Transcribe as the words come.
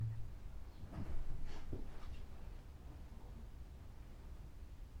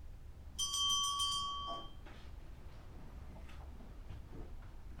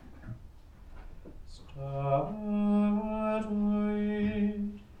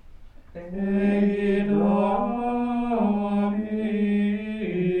Et Dominus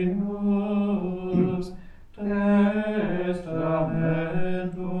testamentum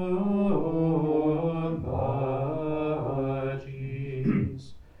magis,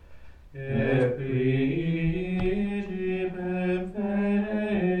 et principem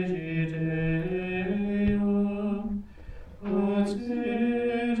fecit Deum, ut sigilli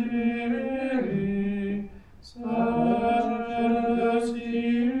sacerdotis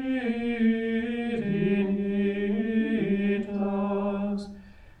dignitas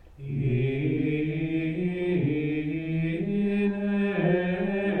in aeterno.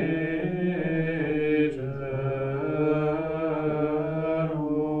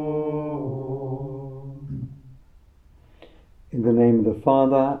 In the name of the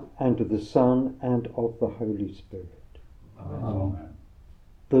Father, and of the Son, and of the Holy Spirit. Amen.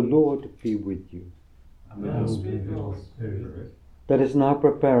 The Lord be with you. And with your spirit. Let us now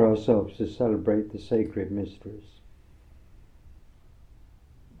prepare ourselves to celebrate the sacred mysteries.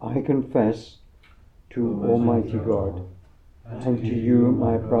 I confess to Almighty God and to you,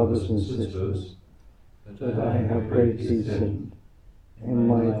 my brothers and sisters, that I have greatly sinned in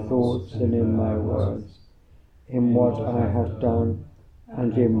my thoughts and in my words, in what I have done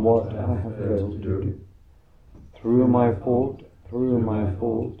and in what I have failed to do. Through my fault, through my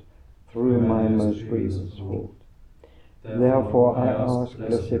most grievous fault. Therefore I ask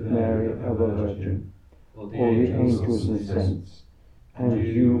Blessed Mary, ever Virgin, all the angels and saints, and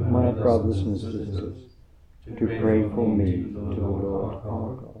you, my brothers and sisters, to pray for me to the Lord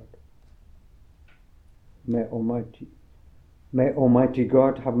our God. May Almighty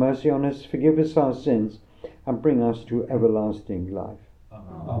God have mercy on us, forgive us our sins, and bring us to everlasting life.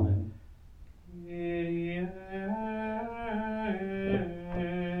 Amen.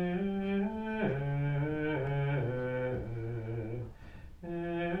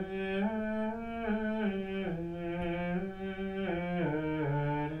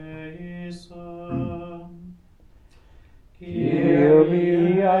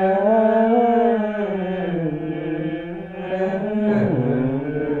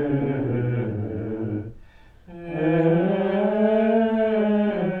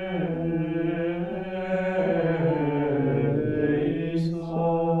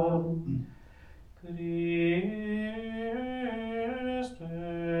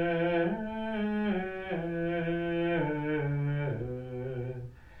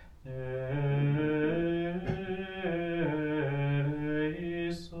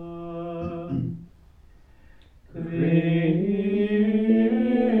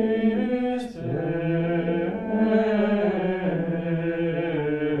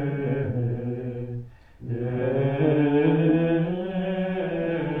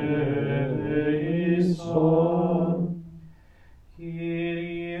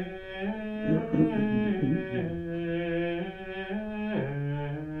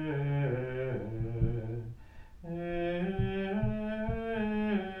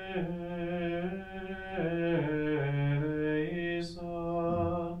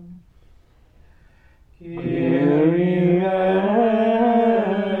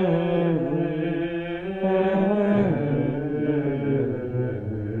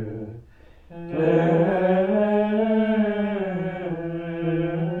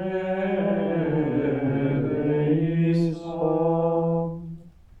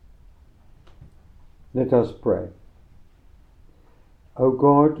 Let us pray. O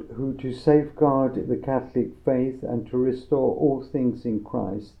God, who to safeguard the Catholic faith and to restore all things in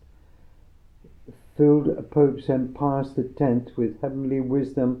Christ, filled Pope St Pius X with heavenly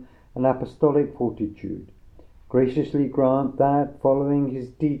wisdom and apostolic fortitude, graciously grant that, following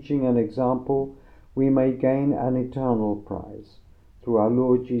his teaching and example, we may gain an eternal prize. Through our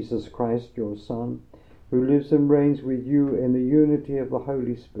Lord Jesus Christ, your Son, who lives and reigns with you in the unity of the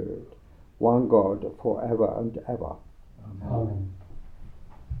Holy Spirit, one God, for ever and ever. Amen.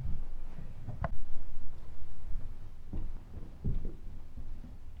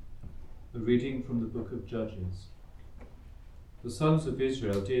 A reading from the book of Judges. The sons of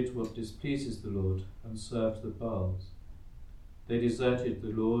Israel did what displeases the Lord and served the Baals. They deserted the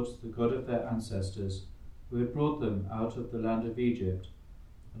Lord, the God of their ancestors, who had brought them out of the land of Egypt,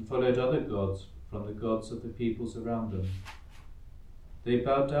 and followed other gods from the gods of the peoples around them. They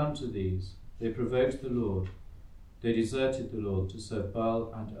bowed down to these, they provoked the Lord, they deserted the Lord to serve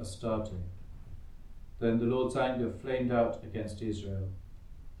Baal and Astarte. Then the Lord's anger flamed out against Israel.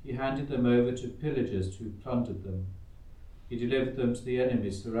 He handed them over to pillagers who plundered them. He delivered them to the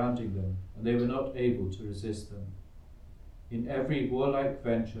enemies surrounding them, and they were not able to resist them. In every warlike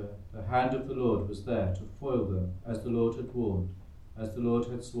venture, the hand of the Lord was there to foil them, as the Lord had warned, as the Lord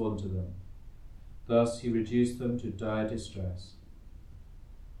had sworn to them. Thus he reduced them to dire distress.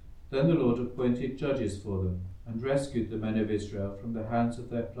 Then the Lord appointed judges for them, and rescued the men of Israel from the hands of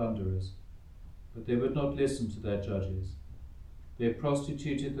their plunderers. But they would not listen to their judges. They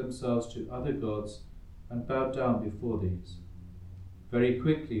prostituted themselves to other gods and bowed down before these. Very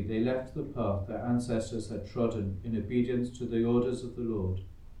quickly they left the path their ancestors had trodden in obedience to the orders of the Lord.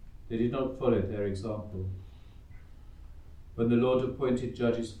 They did not follow their example. When the Lord appointed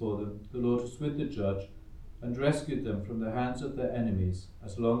judges for them, the Lord was with the judge and rescued them from the hands of their enemies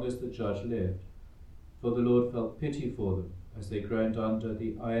as long as the judge lived. For the Lord felt pity for them as they groaned under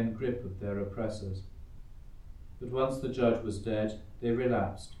the iron grip of their oppressors. But once the judge was dead, they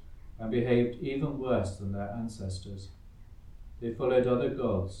relapsed and behaved even worse than their ancestors. They followed other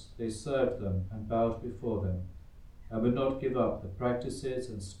gods, they served them and bowed before them, and would not give up the practices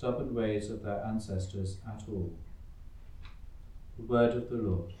and stubborn ways of their ancestors at all. The word of the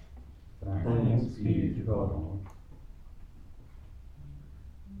Lord. Thanks be to God.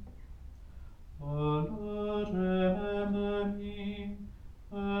 O Lord, remember me,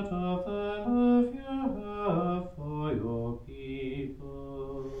 out of the love you have for your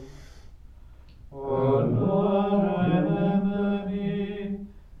people. O Lord, remember me,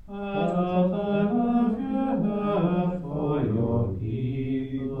 out of the love you have for your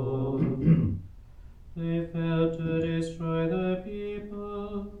people. They failed to destroy the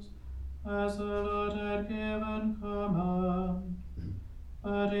peoples, as the Lord had given command,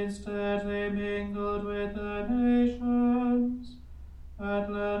 but instead they mingled with the nations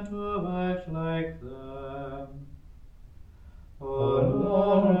and learned to act like them. O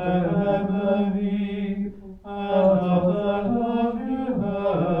Lord, remember me, out of the love you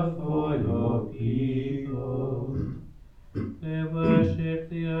have for your people. They worshipped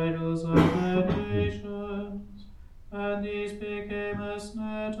the idols of the nations, and these became a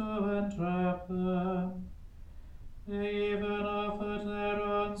snare to entrap them. They even offered their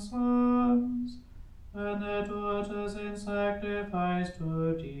own sons and their daughters in sacrifice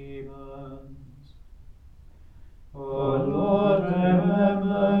to demons. O Lord,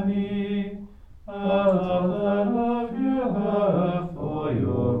 remember me, out of the love you have for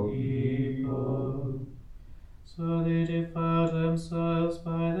your people. So they defiled themselves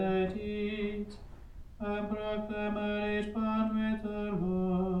by their deeds, and broke the marriage bond with the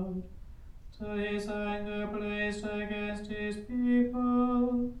Lord, till his anger blazed against his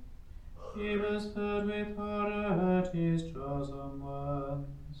people. He was filled with horror at his chosen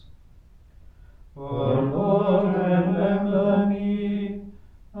ones. O Lord, remember me,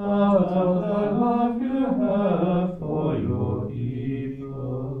 out of the love you have for your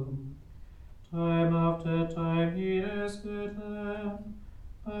people. Time after time he rescued them,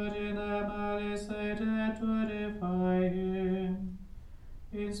 but in their malice they dared to defy him.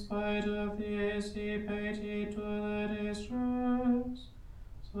 In spite of this, he paid heed to their distress,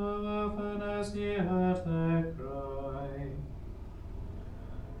 so often as he heard their cry.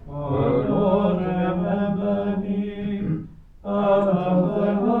 O Lord, remember me, out of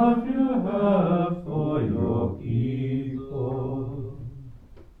the love you have for your people.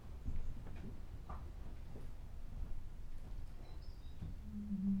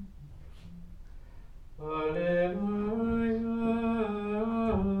 Alleluia.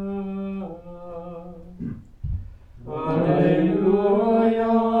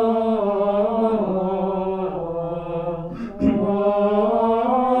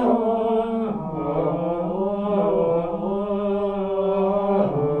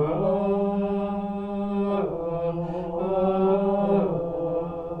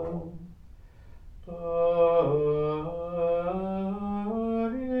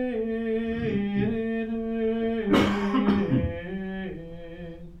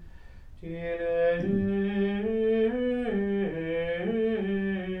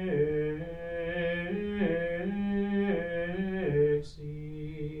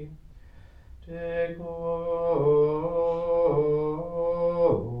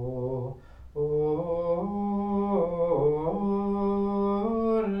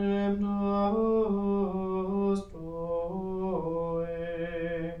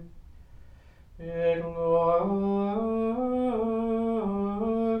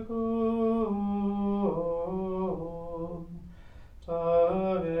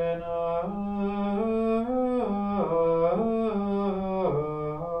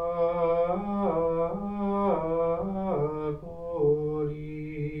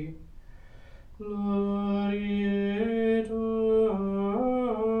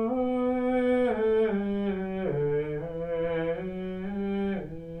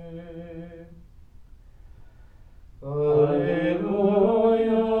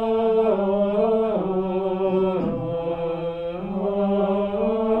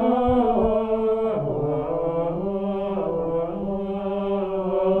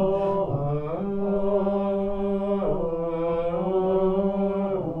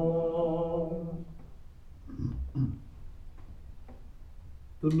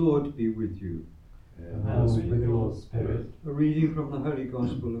 The Lord be with you. And with your spirit. A reading from the Holy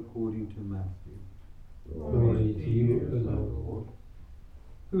Gospel according to Matthew. Glory to you, O Lord.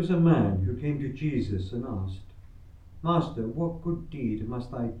 There was a man who came to Jesus and asked, Master, what good deed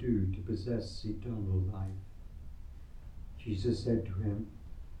must I do to possess eternal life? Jesus said to him,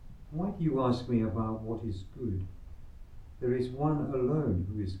 Why do you ask me about what is good? There is one alone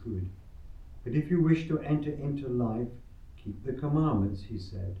who is good. But if you wish to enter into life, keep the commandments, he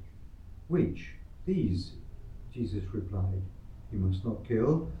said. Which? These, Jesus replied. You must not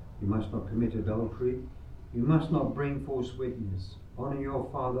kill, you must not commit adultery, you must not bring false witness, honor your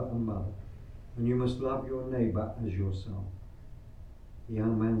father and mother, and you must love your neighbor as yourself. The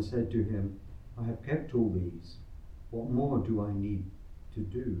young man said to him, I have kept all these. What more do I need to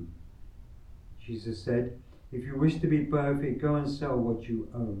do? Jesus said, If you wish to be perfect, go and sell what you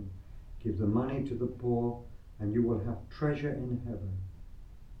own. Give the money to the poor, and you will have treasure in heaven.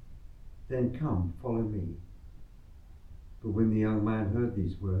 Then come, follow me. But when the young man heard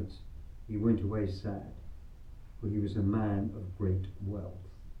these words, he went away sad, for he was a man of great wealth.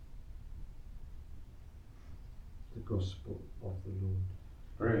 The Gospel of the Lord.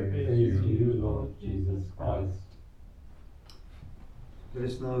 Praise to you, Lord Jesus Christ. Let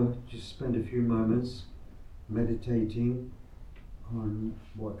us now just spend a few moments meditating on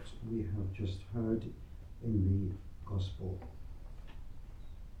what we have just heard in the Gospel.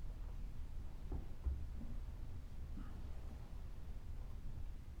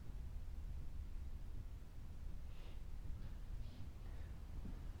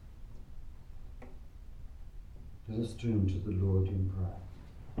 Let us turn to the Lord in prayer.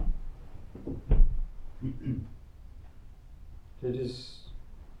 Let us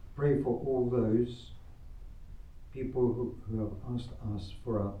pray for all those people who have asked us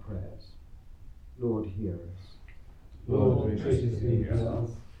for our prayers. Lord, hear us. Lord, graciously hear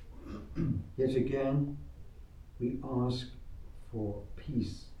us. Yet again, we ask for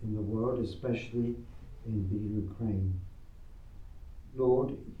peace in the world, especially in the Ukraine.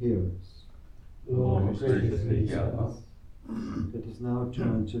 Lord, hear us. Lord, graciously hear us. Let us now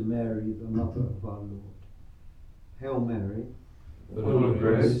turn to Mary, the Mother of our Lord. Hail Mary, Full of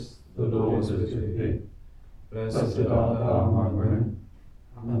grace, the Lord is with thee. Blessed art thou among women,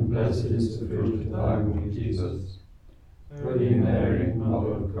 and blessed is the fruit of thy womb, Jesus. Holy Mary,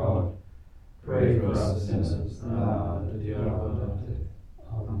 Mother of God, pray for us sinners, now and at the hour of our death.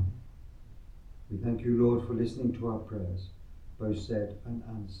 Amen. We thank you, Lord, for listening to our prayers, both said and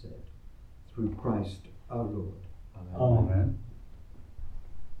unsaid, through Christ our Lord. Amen.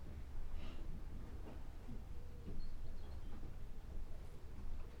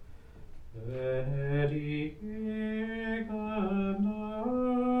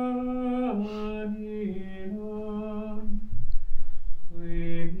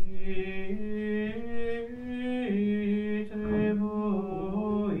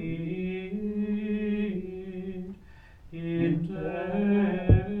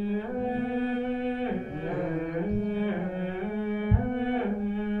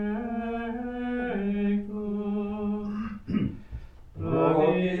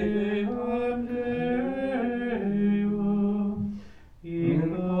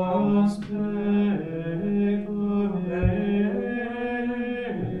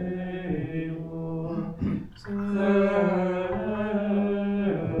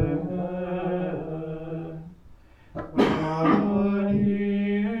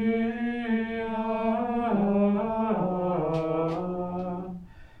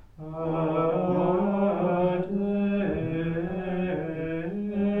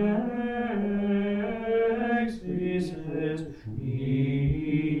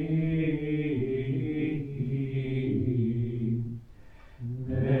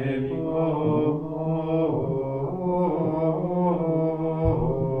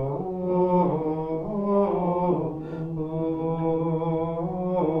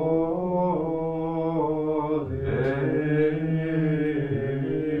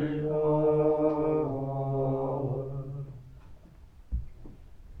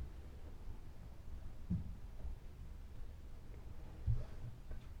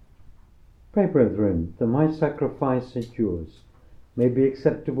 Pray, brethren, that my sacrifice and yours may be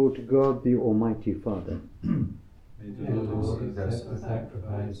acceptable to God the Almighty Father. May the Lord accept the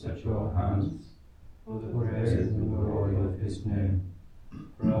sacrifice at your hands, for the praise and glory of his name,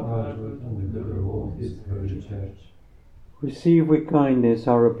 for our good and the good of all his holy church. Receive with kindness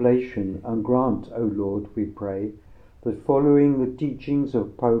our oblation, and grant, O Lord, we pray, that following the teachings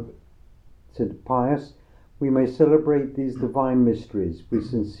of Pope St Pius, we may celebrate these divine mysteries with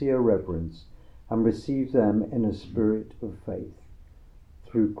sincere reverence and receive them in a spirit of faith.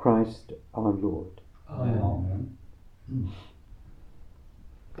 through Christ our Lord. Amen.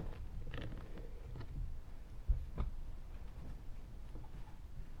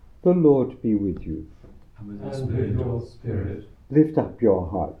 The Lord be with you. And with And with your spirit, Lift up your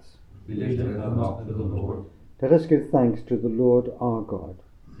hearts. we lift them up to the Lord. Let us give thanks to the Lord our God.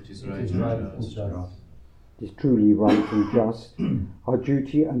 it is It right is and right and just. just. It is truly right and just, our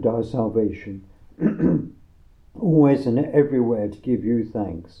duty and our salvation, always and everywhere to give you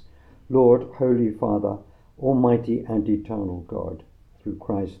thanks, Lord, Holy Father, Almighty and eternal God, through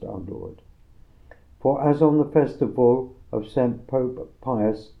Christ our Lord. For as on the festival of St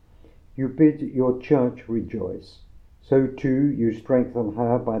Pius you bid your church rejoice, so too you strengthen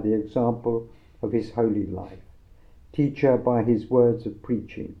her by the example of his holy life. Teach her by his words of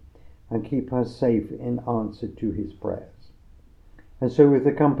preaching, and keep her safe in answer to his prayers. And so with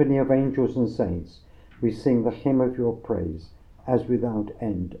the company of angels and saints, we sing the hymn of your praise, as without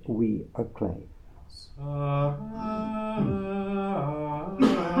end we acclaim. Sanctus,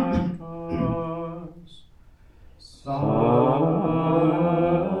 Sanctus,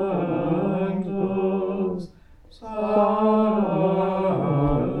 Sanctus,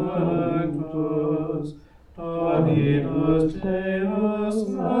 Dominus Deus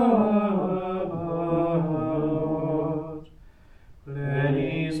Sabaoth,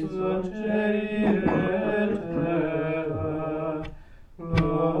 plenis ut celi et terra,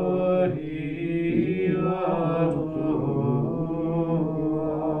 gloria tua.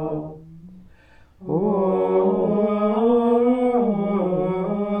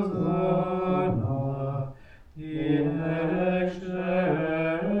 Hosanna in excelsis.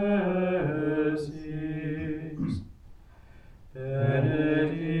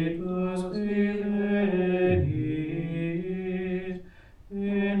 Benedictus qui venit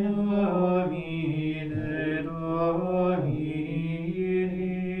in nomine Domini.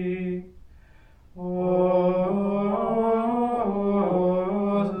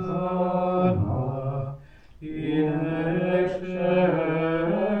 Hosanna in excelsis.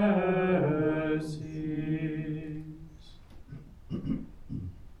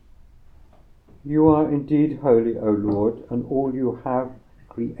 You are indeed holy, O Lord, and all you have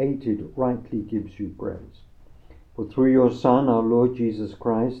created rightly gives you praise. For through your Son, our Lord Jesus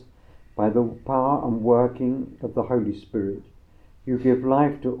Christ, by the power and working of the Holy Spirit, you give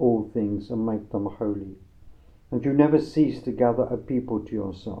life to all things and make them holy. And you never cease to gather a people to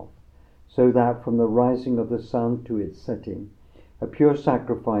yourself, so that from the rising of the sun to its setting, a pure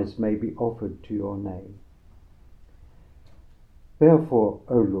sacrifice may be offered to your name. Therefore,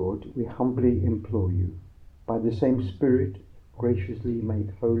 O Lord, we humbly implore you, by the same Spirit, graciously make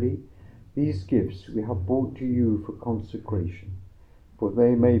holy these gifts we have brought to you for consecration, for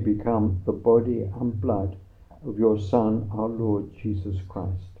they may become the body and blood of your Son, our Lord Jesus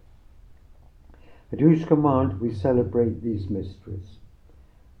Christ, at whose command we celebrate these mysteries.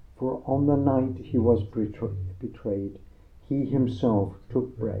 For on the night he was betrayed, he himself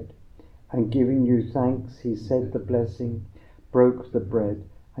took bread, and giving you thanks, he said the blessing, broke the bread,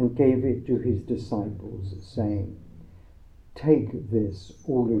 and gave it to his disciples, saying, "Take this,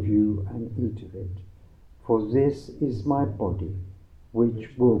 all of you, and eat of it, for this is my body,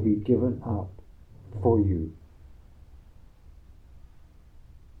 which will be given up for you."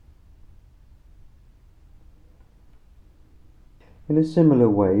 In a similar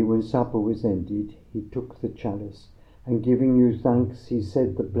way, when supper was ended, he took the chalice, and giving you thanks, he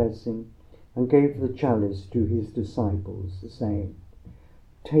said the blessing, and gave the chalice to his disciples, saying,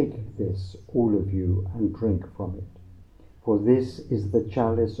 "Take this, all of you, and drink from it, for this is the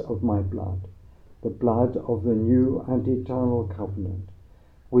chalice of my blood, the blood of the new and eternal covenant,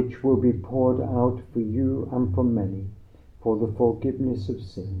 which will be poured out for you and for many for the forgiveness of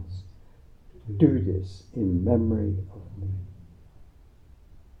sins. Do this in memory of me."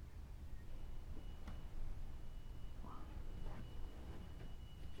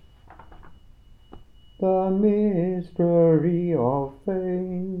 The mystery of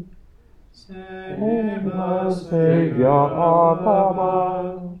faith. Save us, Saviour up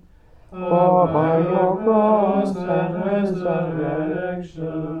above, for by your cross and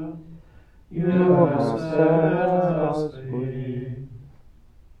resurrection you have set us free.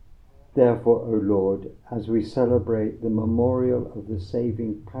 Therefore, O Lord, as we celebrate the memorial of the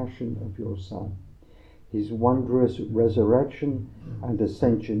saving passion of your Son, his wondrous resurrection and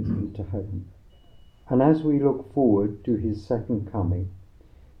ascension into heaven, and as we look forward to his second coming,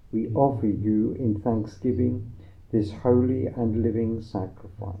 we offer you in thanksgiving this holy and living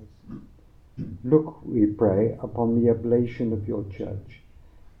sacrifice. Look, we pray, upon the oblation of your church,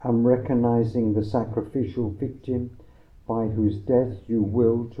 and recognizing the sacrificial victim by whose death you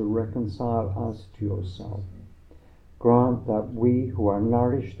will to reconcile us to yourself. Grant that we who are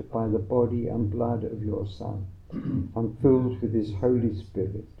nourished by the body and blood of your Son, and filled with his Holy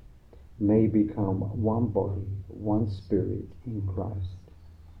Spirit, may become one body, one spirit in Christ.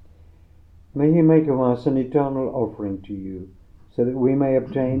 May he make of us an eternal offering to you, so that we may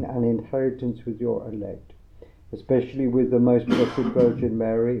obtain an inheritance with your elect, especially with the most blessed Virgin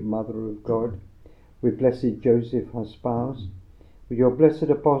Mary, Mother of God, with blessed Joseph, her spouse, with your blessed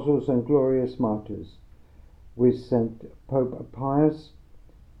apostles and glorious martyrs, with St Pope Pius,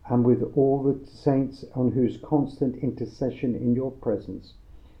 and with all the saints on whose constant intercession in your presence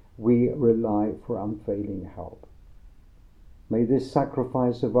we rely for unfailing help. May this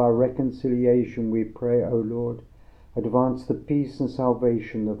sacrifice of our reconciliation, we pray, O Lord, advance the peace and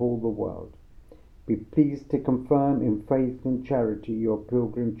salvation of all the world. Be pleased to confirm in faith and charity your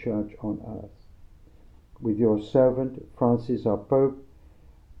pilgrim church on earth. With your servant Francis our Pope,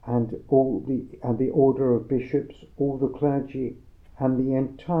 and the order of bishops, all the clergy, and the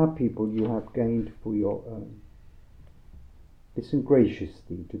entire people you have gained for your own. Listen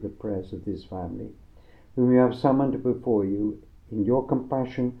graciously to the prayers of this family, whom you have summoned before you. In your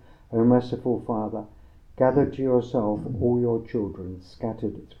compassion, O merciful Father, gather to yourself all your children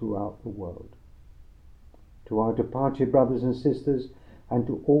scattered throughout the world. To our departed brothers and sisters, and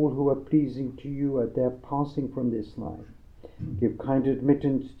to all who are pleasing to you at their passing from this life, give kind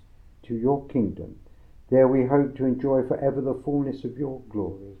admittance to your kingdom. There we hope to enjoy forever the fullness of your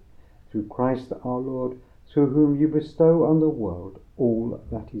glory. Through Christ our Lord, through whom you bestow on the world all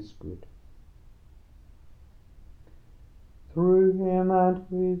that is good. Through him and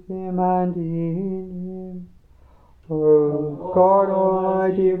with him and in him, O God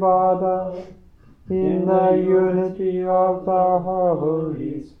Almighty Father, in the unity of the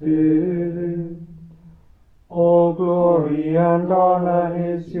Holy Spirit, all glory and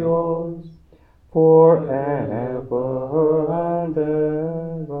honor is yours forever and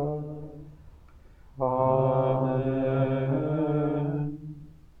ever. Amen.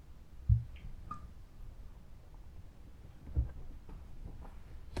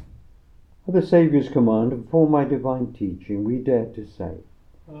 At the Saviour's command, and for my divine teaching, we dare to say,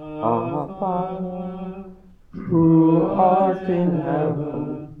 Our Father, who art in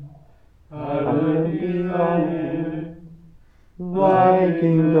heaven, hallowed be thy name. Thy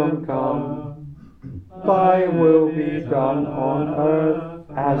kingdom come, thy will be done on earth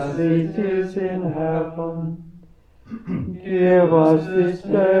as it is in heaven. Give us this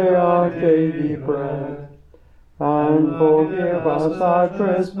day our daily bread, and forgive us our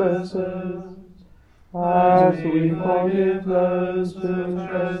trespasses, as we forgive those who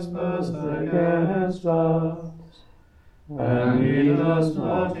trespass against us. And lead us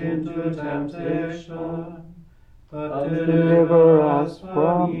not into temptation, but deliver us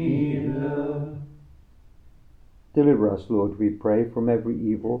from evil. Deliver us, Lord, we pray, from every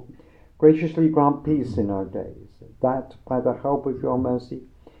evil. Graciously grant peace in our days, that, by the help of your mercy,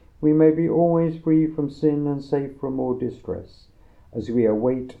 we may be always free from sin and safe from all distress, as we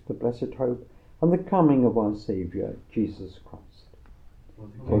await the blessed hope and the coming of our Saviour, Jesus Christ.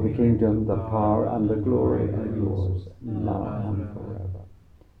 For the kingdom, the power, and the glory are yours, now and forever.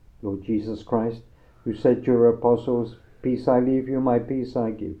 Lord Jesus Christ, who said to your apostles, Peace I leave you, my peace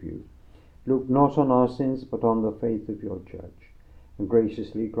I give you, look not on our sins, but on the faith of your church, and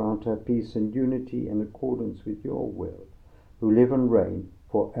graciously grant her peace and unity in accordance with your will, who live and reign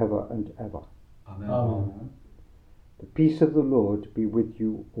for ever and ever. Amen. Amen. The peace of the Lord be with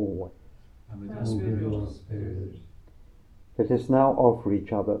you always. And with your spirit. Let us now offer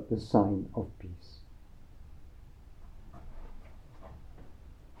each other the sign of peace.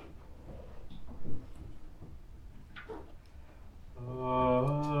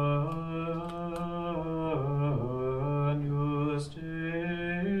 Agnus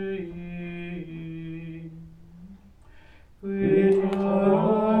Dei, vitalis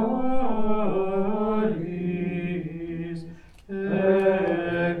peccata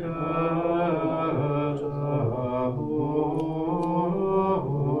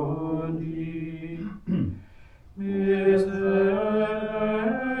mundi,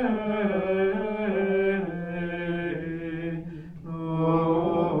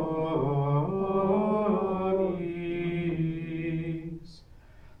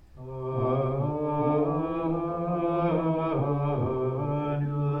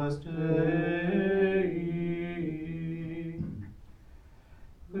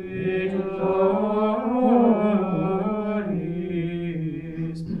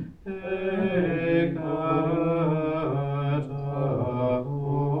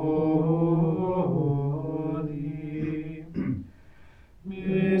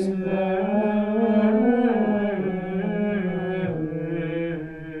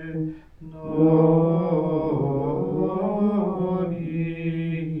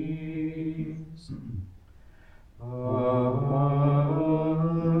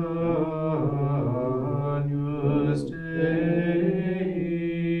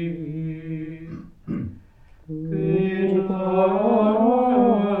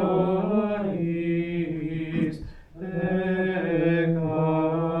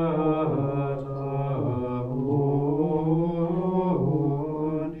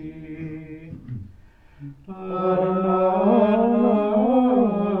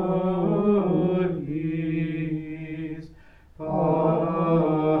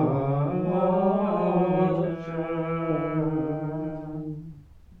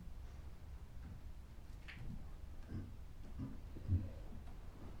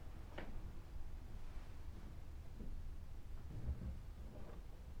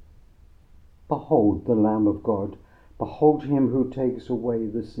 Behold the Lamb of God. Behold him who takes away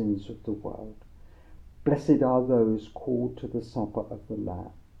the sins of the world. Blessed are those called to the supper of the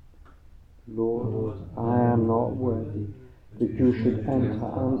Lamb. Lord, I am not worthy that you should enter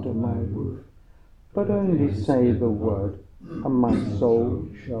under my roof, but only say the word, and my soul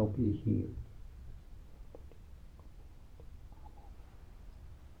shall be healed.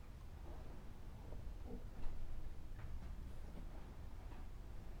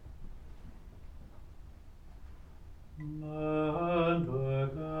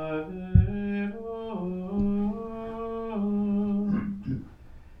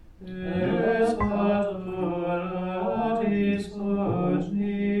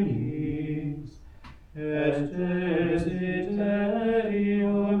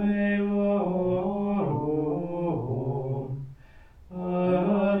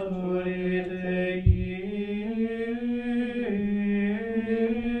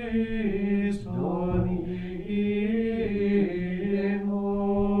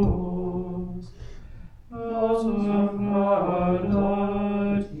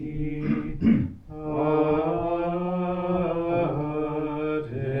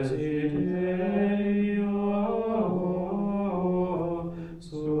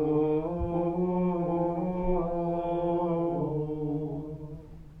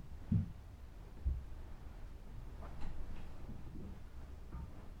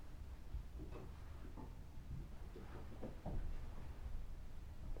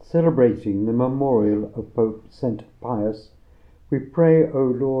 Celebrating the memorial of Pope St Pius, we pray, O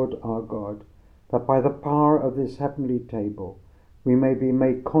Lord our God, that by the power of this heavenly table we may be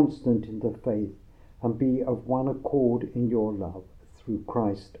made constant in the faith and be of one accord in your love, through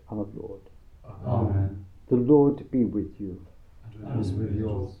Christ our Lord. Amen. The Lord be with you. And with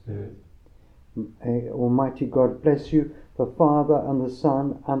your spirit. May Almighty God bless you, the Father and the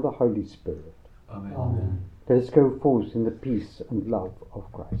Son and the Holy Spirit. Amen. Amen. Let us go forth in the peace and love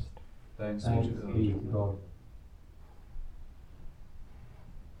of Christ. Thanks Thanks be to God. be to God.